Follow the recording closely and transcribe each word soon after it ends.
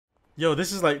Yo,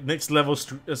 this is like next level.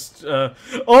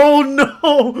 Oh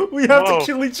no! We have to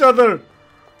kill each other.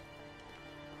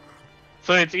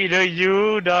 So it's either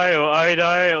you die or I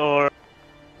die, or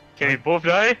can we both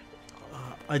die?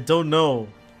 I don't know.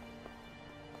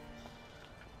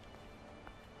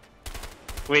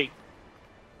 Wait.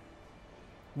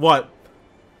 What?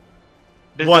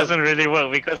 This doesn't really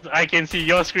work because I can see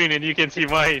your screen and you can see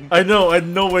mine. I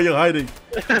know where you're hiding.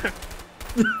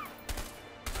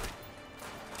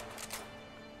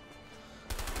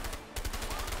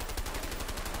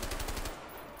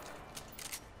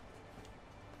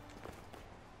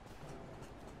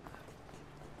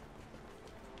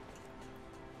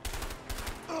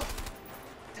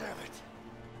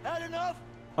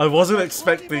 I wasn't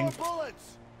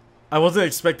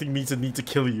expecting me to need to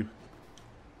kill you.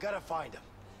 Gotta find him.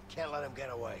 Can't let him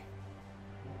get away.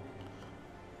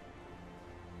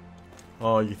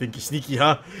 Oh, you think you're sneaky,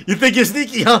 huh? You think you're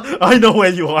sneaky, huh? I know where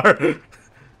you are.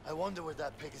 I wonder where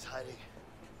that pig is hiding.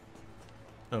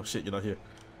 Oh shit, you're not here.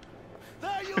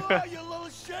 There you are, you little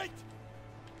shit!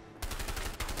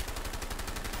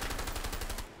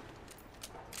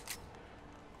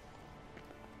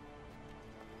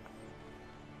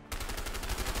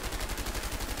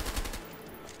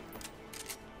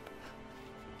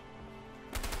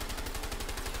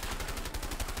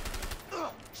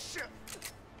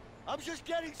 I'm just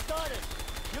getting started.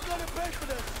 You're gonna pay for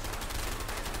this.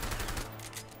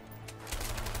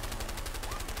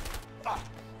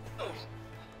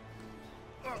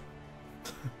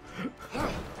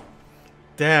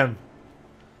 Damn.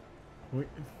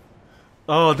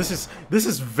 Oh, this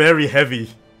is very heavy.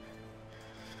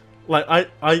 Like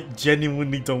I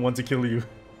genuinely don't want to kill you.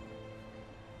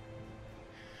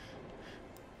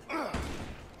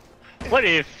 What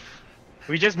if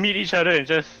we just meet each other and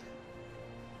just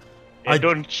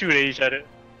don't shoot at each other?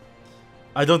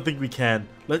 I don't think we can.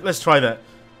 Let's try that.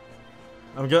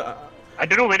 I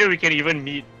don't know whether we can even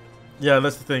meet. Yeah,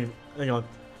 that's the thing. Hang on.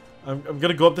 I'm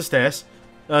gonna go up the stairs.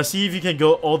 See if you can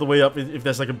go all the way up if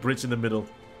there's like a bridge in the middle.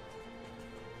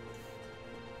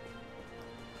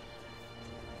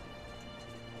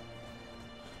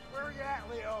 Where are you at,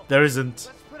 Leo? There isn't.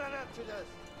 Let's put an end to this.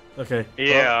 Okay.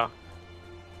 Yeah. Well,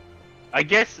 I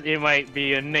guess it might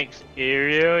be a next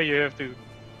area you have to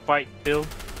fight Bill.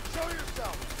 Show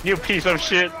yourself. You piece of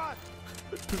shit.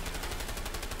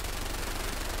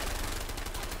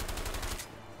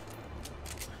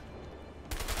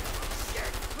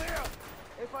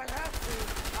 If I have to,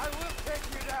 I will take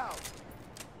you down.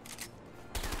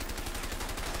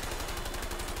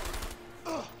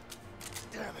 Ugh.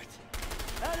 Damn it.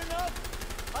 Had enough?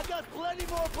 I got plenty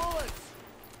more bullets.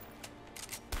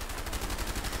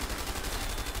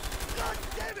 God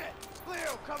damn it!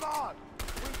 Leo, come on!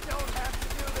 We don't have to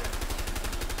do this.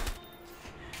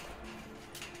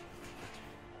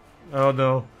 Oh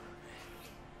no.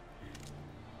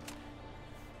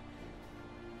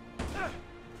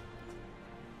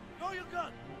 Throw your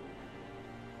gun!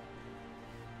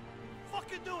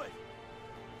 Fucking do it!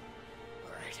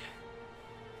 Alright.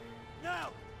 Now!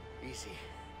 Easy.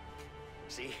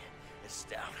 See? It's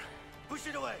down. Push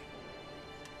it away!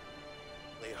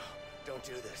 Leo, don't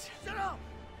do this. Shut up!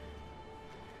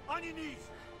 On your knees!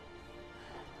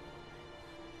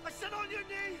 I said on your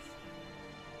knees!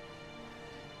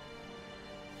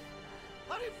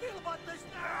 How do you feel about this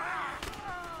now?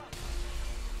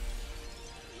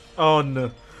 Oh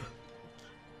no.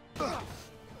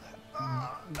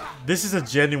 This is a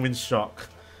genuine shock.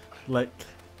 Like...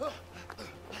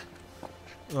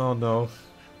 Oh no.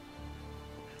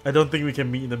 I don't think we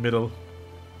can meet in the middle.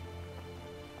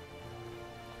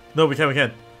 No, we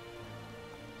can.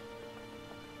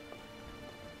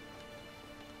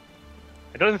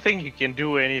 I don't think you can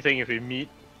do anything if we meet.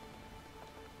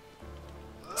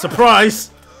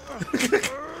 Surprise!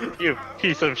 You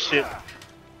piece of shit.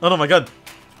 Oh no, my god.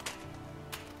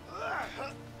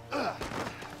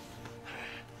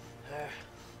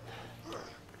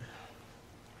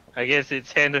 I guess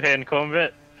it's hand-to-hand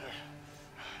combat.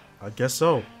 I guess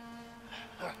so.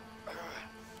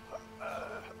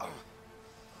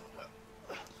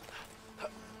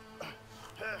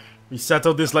 We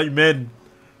settled this like men.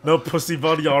 No pussy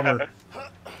body armor.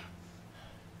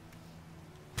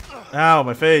 Ow,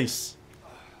 my face.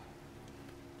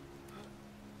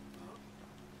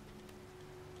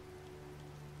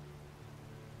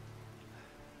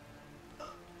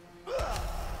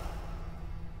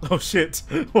 Oh shit,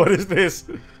 what is this?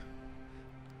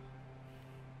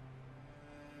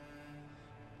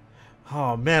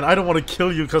 Oh man, I don't want to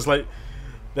kill you because like,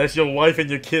 that's your wife and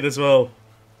your kid as well.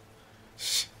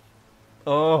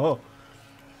 Oh.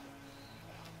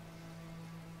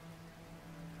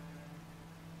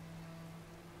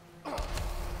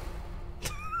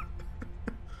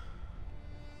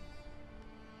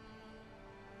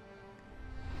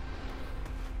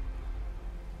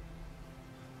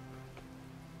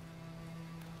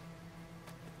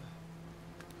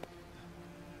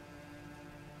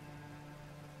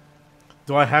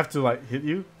 Do I have to like hit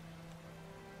you?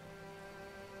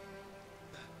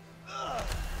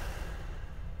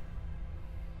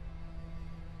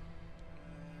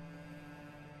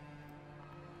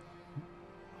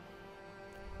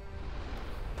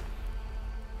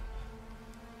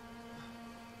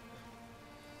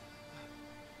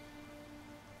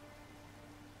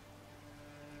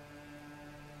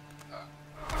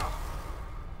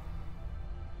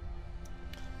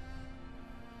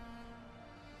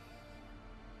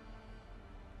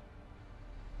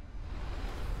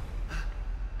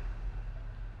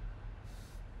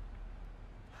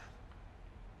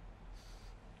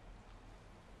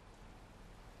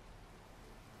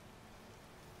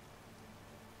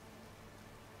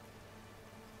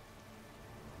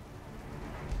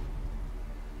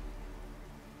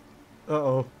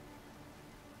 Uh-oh.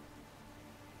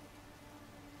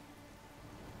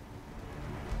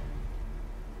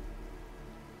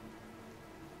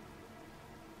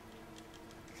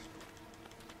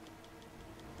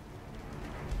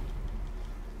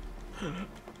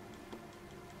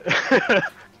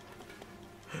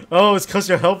 Oh, it's because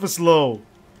your health is low.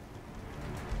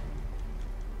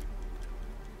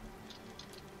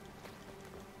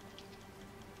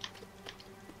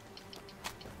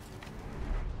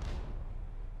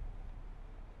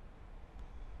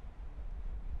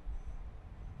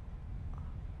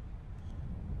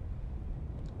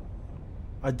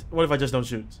 What if I just don't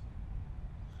shoot?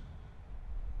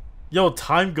 Yo,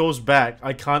 time goes back.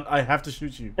 I can't. I have to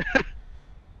shoot you.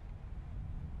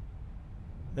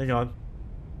 Hang on.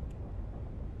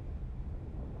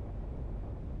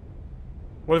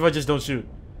 What if I just don't shoot?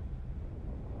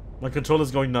 My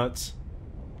controller's going nuts.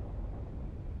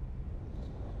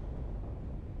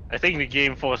 I think the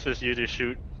game forces you to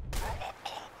shoot.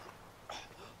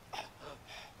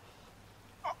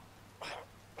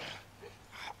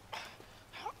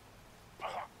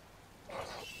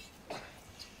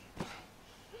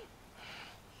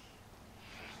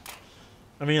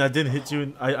 I mean, I didn't hit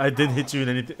you. I didn't hit you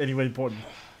in any way important.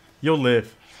 You'll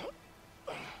live.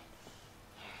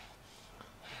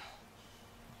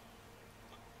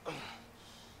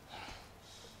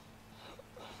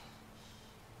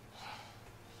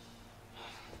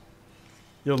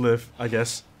 You'll live, I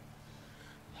guess.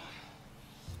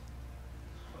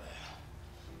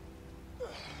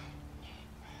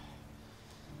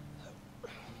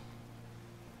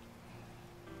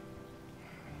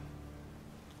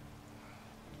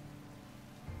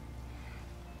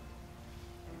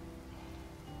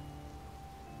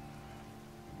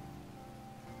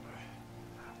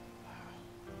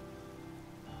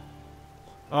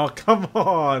 Oh, come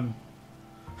on.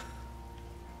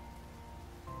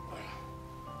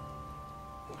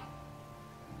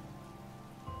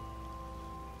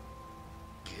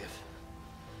 Give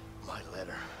my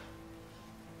letter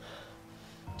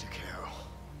to Carol.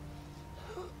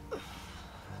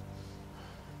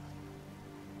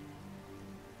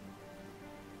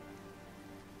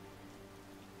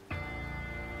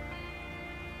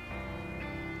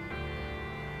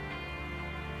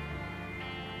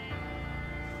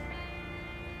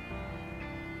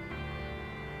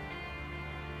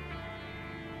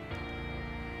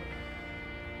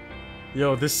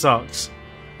 Yo, this sucks.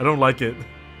 I don't like it.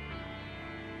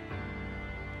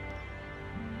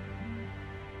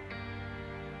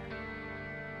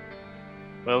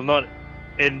 Well, not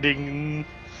endings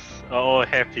are all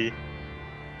happy.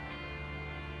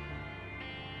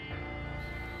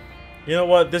 You know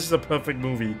what? This is a perfect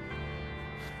movie.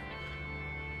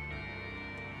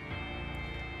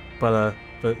 But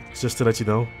just to let you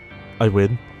know, I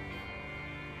win.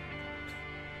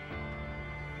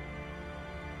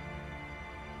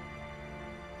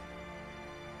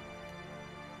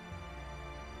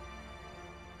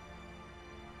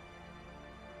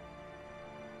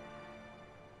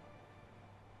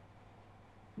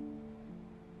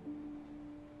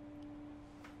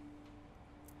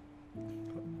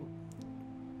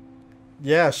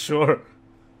 Yeah, sure.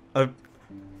 I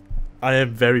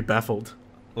am very baffled.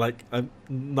 Like I'm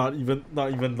not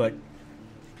even like.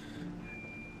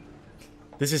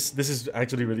 This is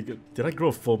actually really good. Did I grow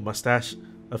a full mustache,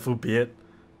 a full beard?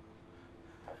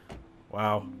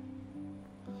 Wow.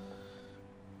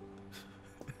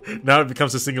 Now it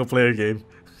becomes a single player game.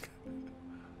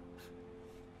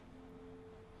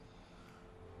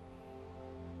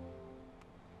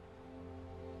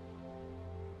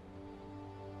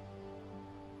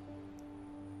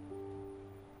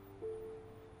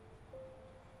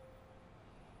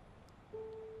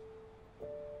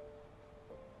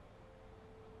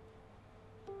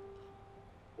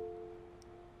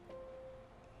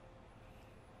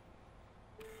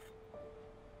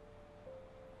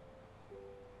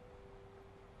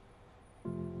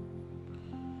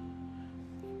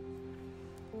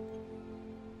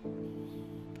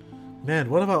 Man,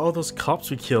 what about all those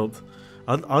cops we killed?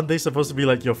 Aren't they supposed to be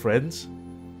like your friends?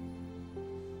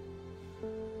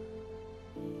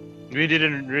 We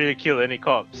didn't really kill any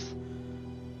cops.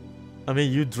 I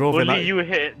mean, you drove and Only you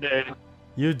had the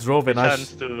you drove and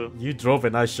chance to. you drove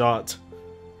and I shot.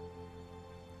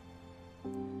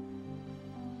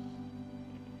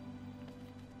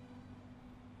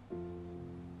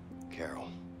 Carol,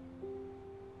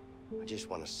 I just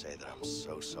want to say that I'm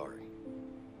so sorry.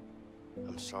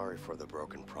 I'm sorry for the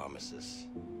broken promises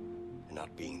and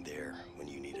not being there when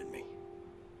you needed me.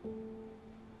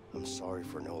 I'm sorry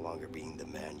for no longer being the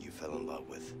man you fell in love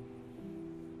with.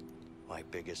 My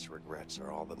biggest regrets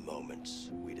are all the moments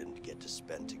we didn't get to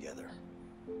spend together.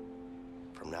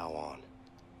 From now on,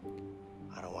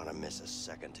 I don't want to miss a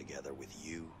second together with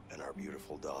you and our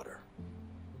beautiful daughter.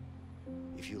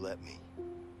 If you let me,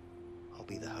 I'll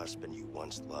be the husband you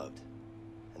once loved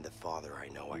and the father I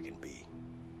know I can be.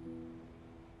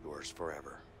 Yours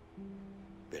forever,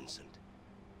 Vincent.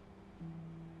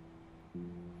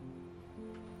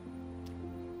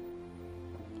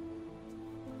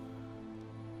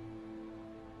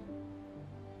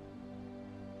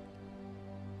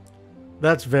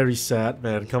 That's very sad,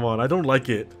 man. Come on, I don't like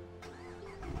it.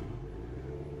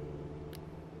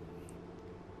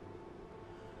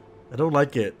 I don't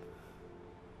like it.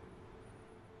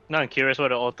 Now I'm curious what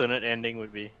the alternate ending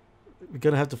would be. We're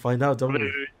gonna have to find out, don't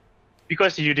we?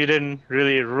 Because you didn't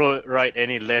really write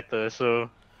any letter, so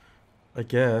I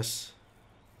guess.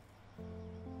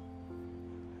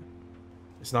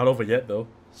 It's not over yet, though,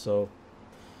 so...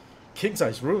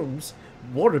 King-size rooms,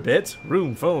 waterbeds,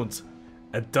 room phones,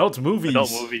 adult movies.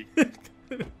 adult movie.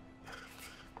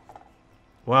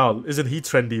 Wow, isn't he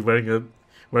trendy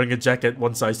wearing a jacket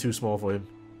one size too small for him?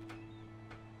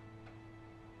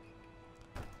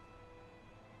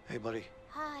 Hey, buddy.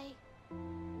 Hi.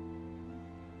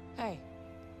 Hey,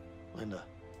 Linda,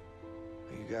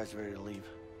 are you guys ready to leave?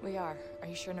 we are. Are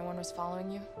you sure no one was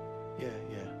following you? Yeah,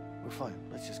 we're fine.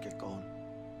 Let's just get going.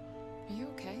 Are you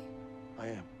okay? I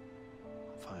am.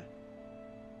 I'm fine.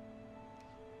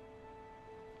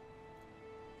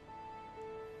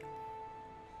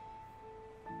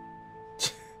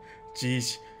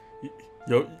 Jeez,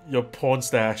 your porn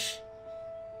stash.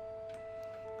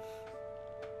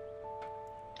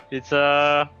 It's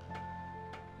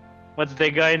what's that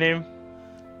guy name?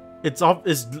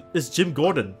 It's Jim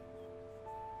Gordon.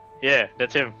 Yeah,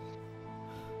 that's him.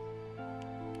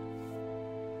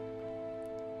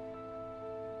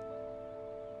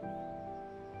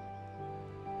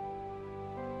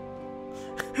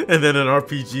 And then an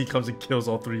RPG comes and kills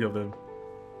all three of them.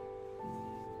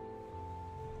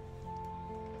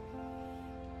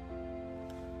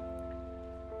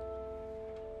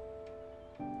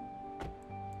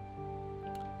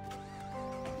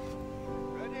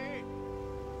 Ready?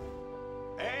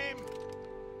 Aim.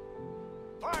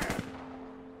 Fire.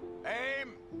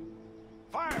 Aim.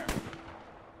 Fire.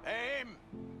 Aim.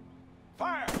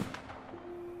 Fire.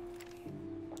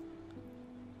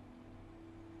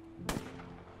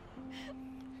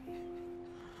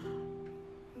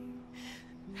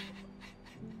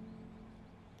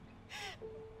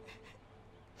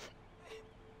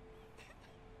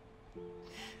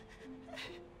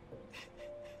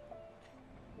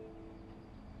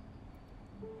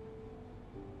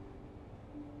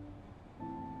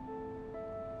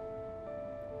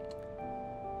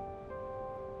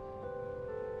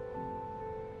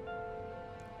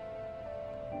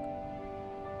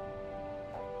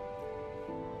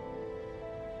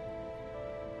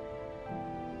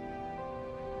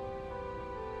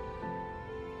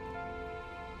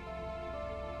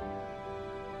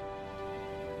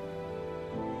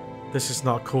 This is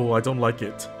not cool. I don't like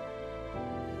it.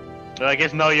 So I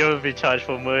guess now you'll be charged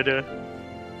for murder.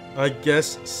 I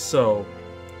guess so.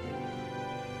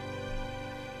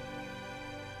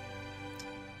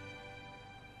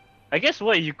 I guess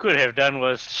what you could have done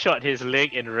was shot his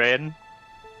leg and ran.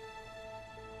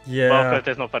 Well, Yeah. of course,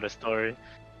 that's not part of the story.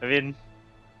 I mean,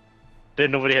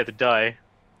 then nobody had to die.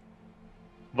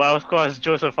 But of course,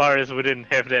 Josef Fares wouldn't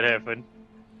have that happen.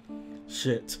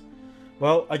 Shit.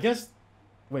 Well, I guess...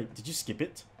 Wait, did you skip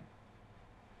it?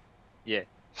 Yeah.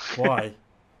 Why?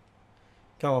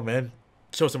 Come on, man.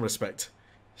 Show some respect.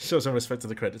 Show some respect to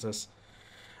the creditors.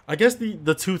 I guess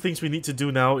the two things we need to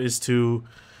do now is to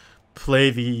play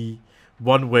the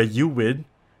one where you win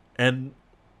and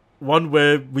one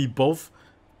where we both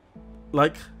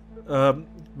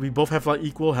we both have like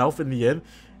equal health in the end,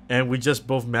 and we just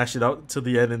both mash it out to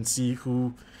the end and see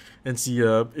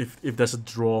if there's a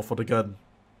draw for the gun.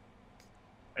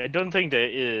 I don't think there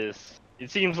is. It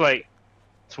seems like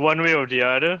it's one way or the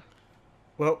other.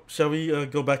 Well, shall we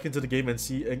go back into the game and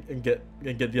see and get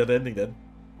the other ending then?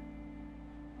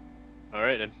 All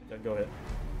right then. Yeah, go ahead.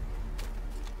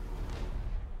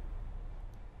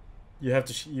 You have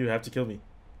to kill me.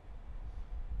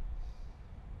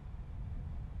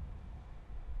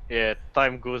 Yeah,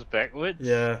 time goes backwards.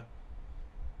 Yeah.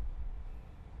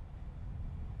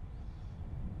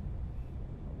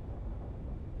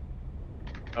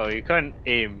 Oh, you can't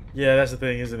aim. Yeah, that's the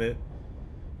thing, isn't it?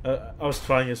 I was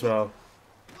trying as well.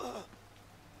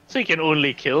 So you can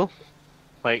only kill?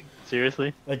 Like,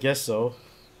 seriously? I guess so.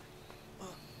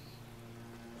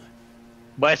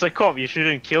 But as a cop, you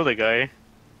shouldn't kill the guy.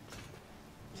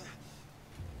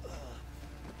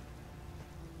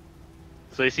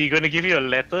 So is he gonna give you a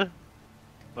letter?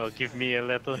 Or give me a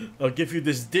letter? I'll give you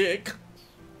this dick.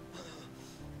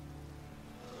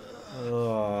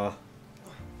 Ah.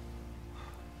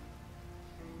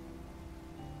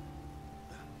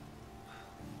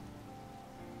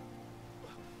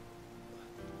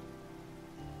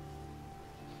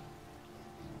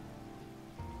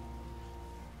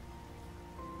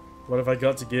 What have I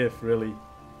got to give, really?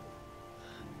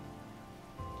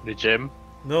 The gem?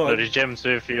 No, No, the gem's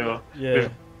with your... yeah.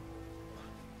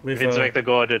 With Inspector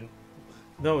Gordon.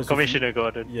 No, it's Commissioner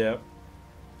Gordon. Yeah.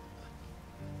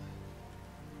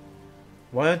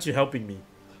 Why aren't you helping me?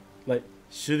 Like,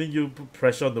 shouldn't you put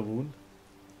pressure on the wound?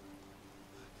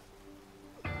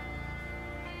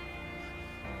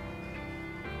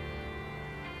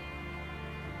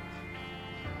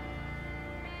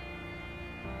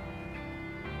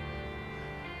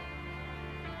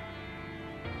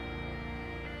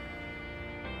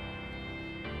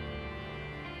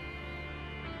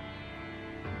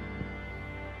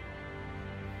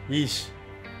 Yeesh.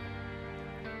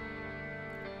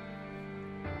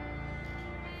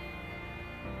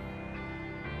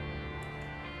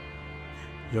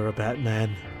 You're a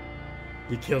Batman.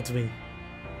 You killed me.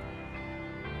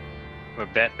 We're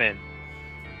Batman.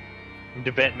 I'm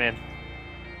the Batman.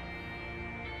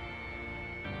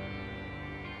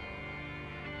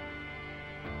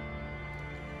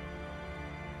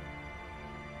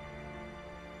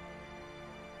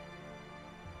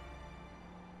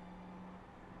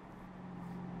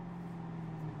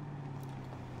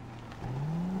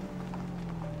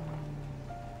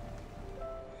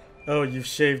 Oh, you've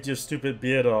shaved your stupid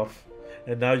beard off.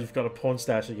 And now you've got a porn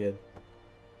stash again.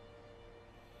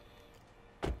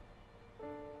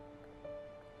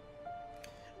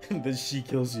 Then she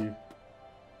kills you.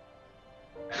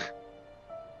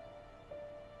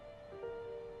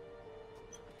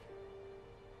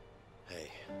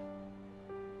 Hey,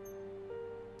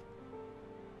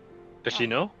 Does she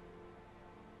know?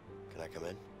 can I come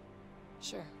in?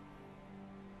 Sure.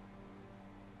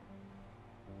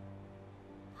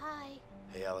 Hi.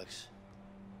 Hey, Alex.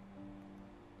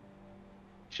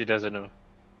 She doesn't know.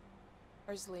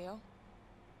 Where's Leo?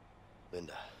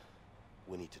 Linda,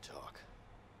 we need to talk.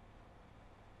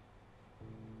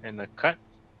 And the cut?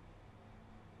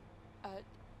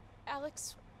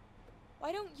 Alex,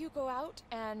 why don't you go out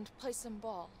and play some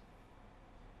ball?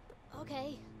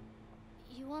 Okay.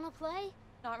 You wanna play?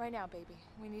 Not right now, baby.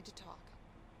 We need to talk.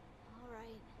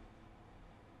 Alright.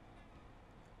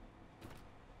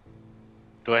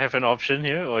 Do I have an option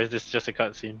here, or is this just a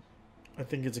cutscene? I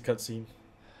think it's a cutscene.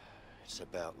 It's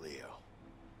about Leo.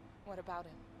 What about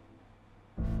him?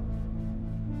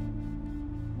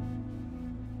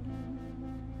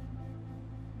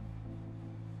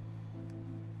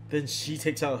 Then she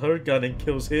takes out her gun and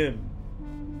kills him.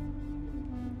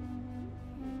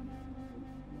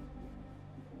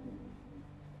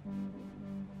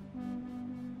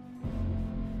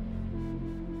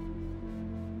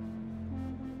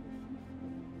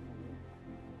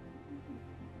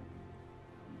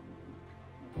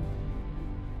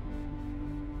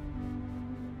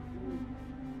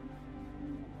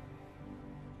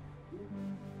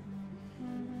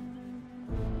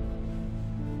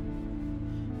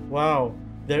 Wow,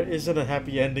 there isn't a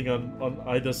happy ending on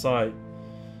either side.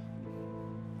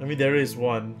 I mean, there is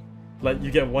one. Like, you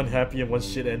get one happy and one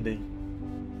shit ending.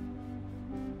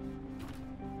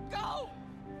 Go!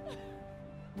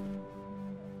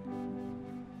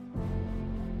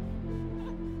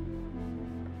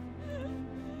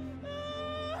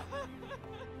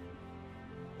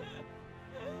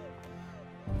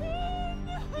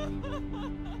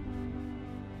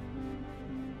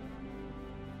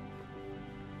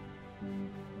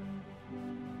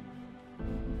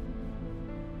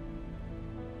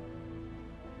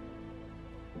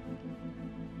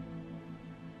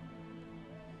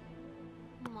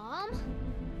 Mom?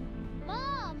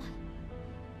 Mom!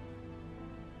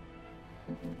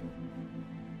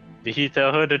 Did he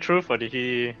tell her the truth, or did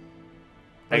he?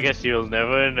 I guess you'll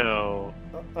never know.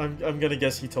 I'm gonna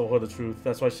guess he told her the truth.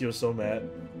 That's why she was so mad.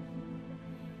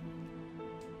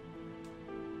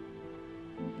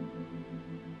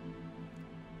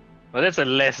 Well, that's a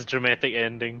less dramatic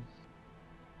ending.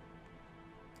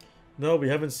 No, we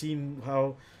haven't seen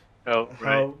how Oh,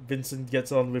 right. Vincent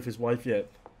gets on with his wife yet.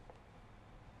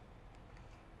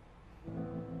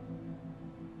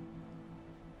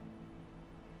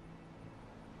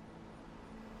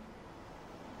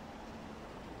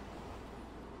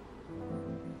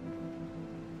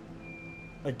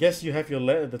 I guess you have your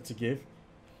letter to give.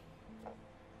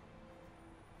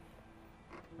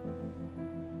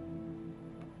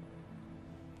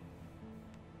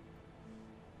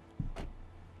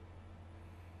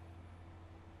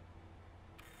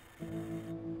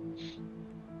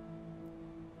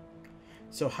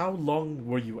 So how long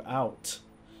were you out?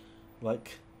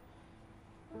 Like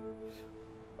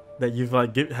that you've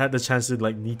like had the chance to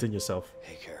like neaten yourself.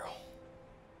 Hey, Carol.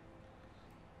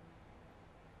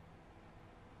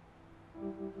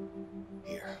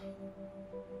 Here.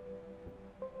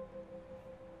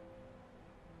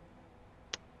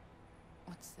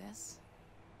 What's this?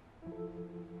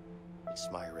 It's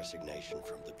my resignation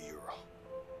from the Bureau.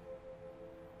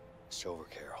 It's over,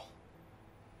 Carol.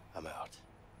 I'm out.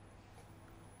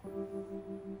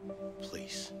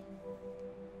 Please.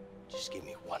 Just give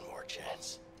me one more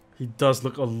chance. He does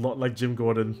look a lot like Jim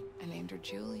Gordon. I named her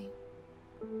Julie.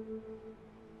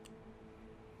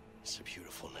 It's a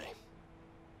beautiful name.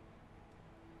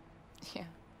 Yeah.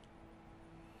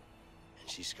 And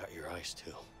she's got your eyes,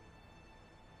 too.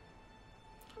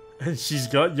 And she's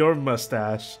got your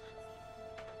mustache.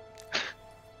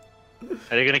 Are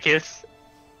they gonna kiss?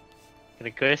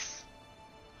 Gonna kiss?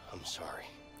 I'm sorry.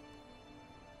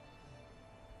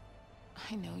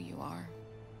 I know you are.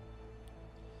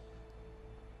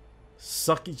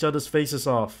 Suck each other's faces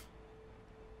off.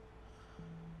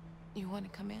 You want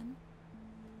to come in?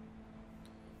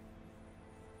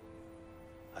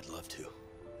 I'd love to.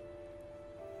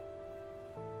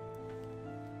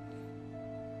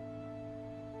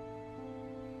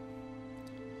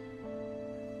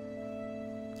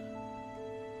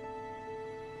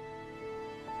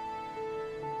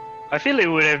 I feel it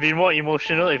would have been more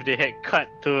emotional if they had cut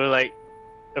to like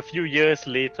a few years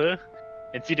later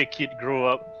and see the kid grow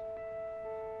up.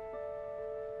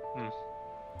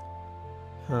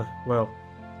 Huh, well.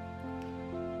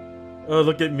 Oh,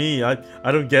 look at me. I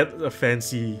don't get a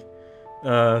fancy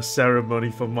ceremony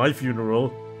for my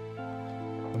funeral.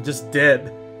 I'm just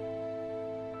dead.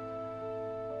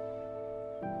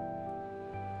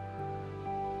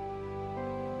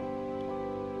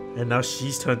 And now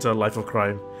she's turned to a life of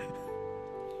crime.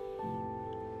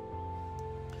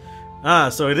 Ah,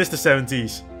 so it is the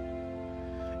 70s.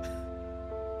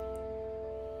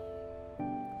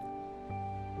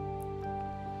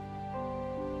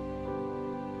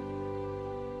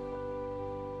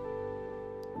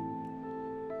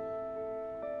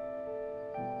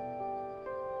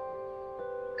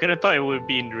 Could have thought it would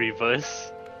be in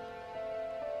reverse.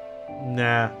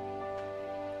 Nah.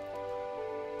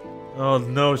 Oh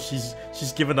no, she's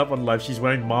given up on life. She's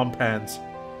wearing mom pants.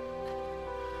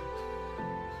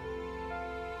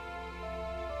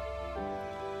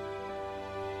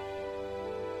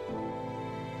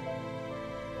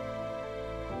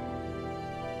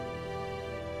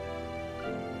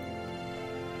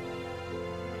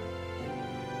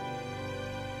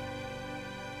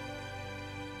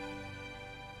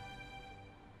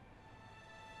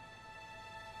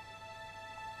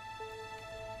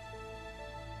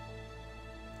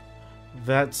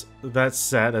 That's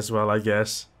sad as well, I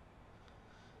guess.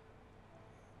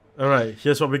 All right,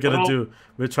 here's what we're gonna do.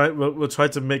 We'll try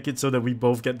to make it so that we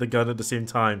both get the gun at the same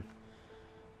time.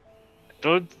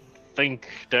 Don't think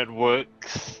that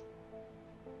works.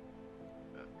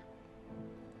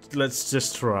 Let's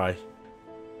just try.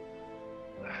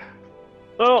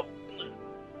 Well,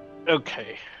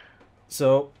 okay.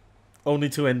 So, only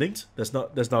two endings. There's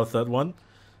not a third one.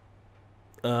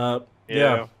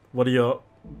 Yeah. What do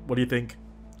you think?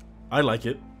 I like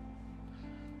it.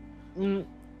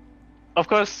 Of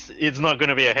course, it's not going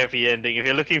to be a happy ending. If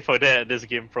you're looking for that, this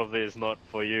game probably is not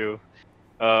for you.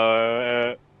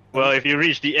 Well, if you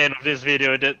reach the end of this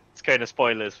video, that's kind of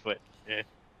spoilers, but yeah.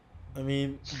 I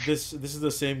mean, this is the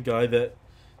same guy that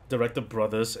directed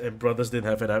Brothers, and Brothers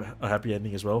didn't have a happy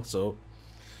ending as well. So,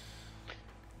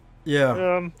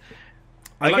 yeah.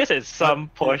 I guess it's some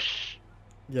push.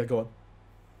 Yeah, go on.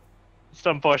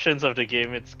 Some portions of the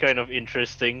game, it's kind of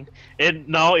interesting. And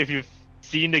now, if you've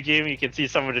seen the game, you can see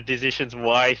some of the decisions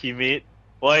why he made,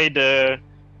 why the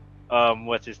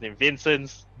what's his name,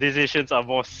 Vincent's decisions are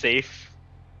more safe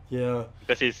Yeah.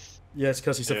 because he's Yeah, it's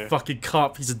because he's a Yeah. fucking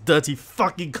cop. He's a dirty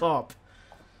fucking cop.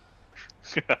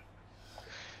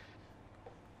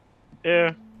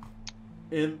 yeah.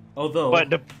 Although,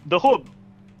 But the whole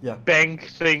yeah, bank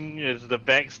thing is the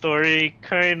backstory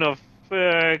kind of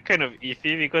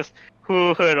iffy because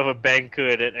who heard of a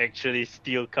banker that actually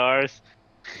steal cars?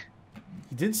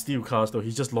 he didn't steal cars though.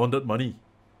 He just laundered money.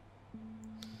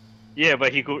 Yeah,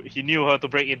 but he knew how to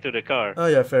break into the car. Oh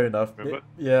yeah, fair enough. Remember?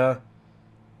 Yeah,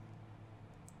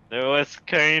 There was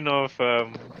kind of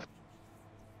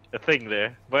a thing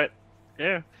there, but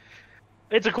yeah,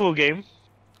 it's a cool game.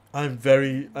 I'm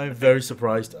very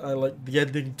surprised. I like the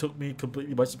ending took me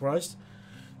completely by surprise.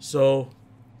 So,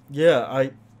 yeah,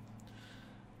 I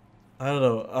don't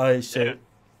know. Yeah.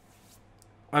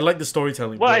 I like the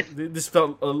storytelling. Well, but this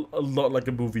felt a lot like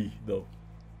a movie though.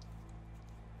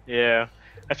 Yeah,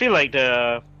 I feel like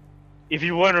if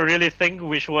you want to really think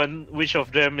which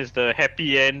of them is the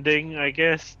happy ending, I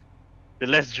guess the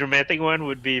less dramatic one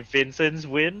would be Vincent's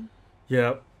win.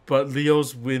 Yeah, but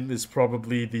Leo's win is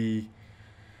probably the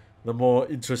more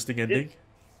interesting ending.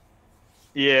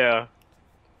 Yeah,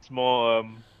 it's more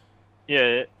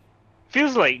yeah, it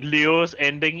feels like Leo's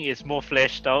ending is more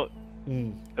fleshed out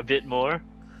Mm. a bit more.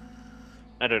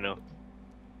 I don't know.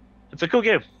 It's a cool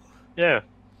game. Yeah.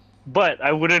 But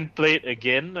I wouldn't play it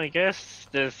again, I guess.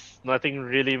 There's nothing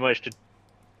really much to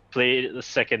play it the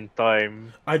second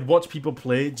time. I'd watch people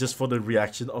play it just for the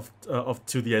reaction of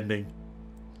to the ending.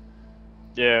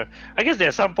 Yeah. I guess there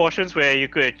are some portions where you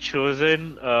could have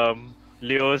chosen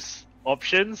Leo's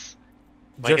options.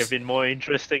 Might have Just been more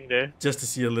interesting there. just to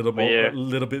see a little But more, yeah. a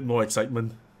little bit more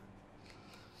excitement.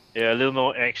 Yeah, a little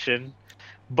more action.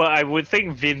 But I would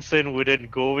think Vincent wouldn't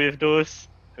go with those.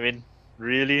 I mean,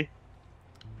 really?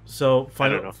 So don't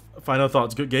final know. final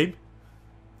thoughts. Good game.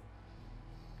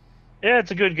 Yeah,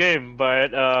 it's a good game,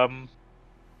 but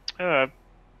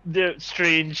the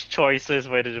strange choices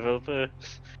by the developer.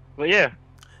 But yeah,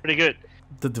 pretty good.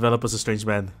 The developer's a strange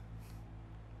man.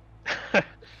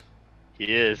 He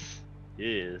is.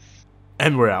 He is.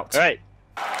 And we're out. All right.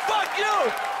 Fuck you!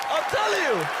 I'll tell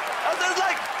you!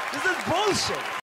 This is bullshit!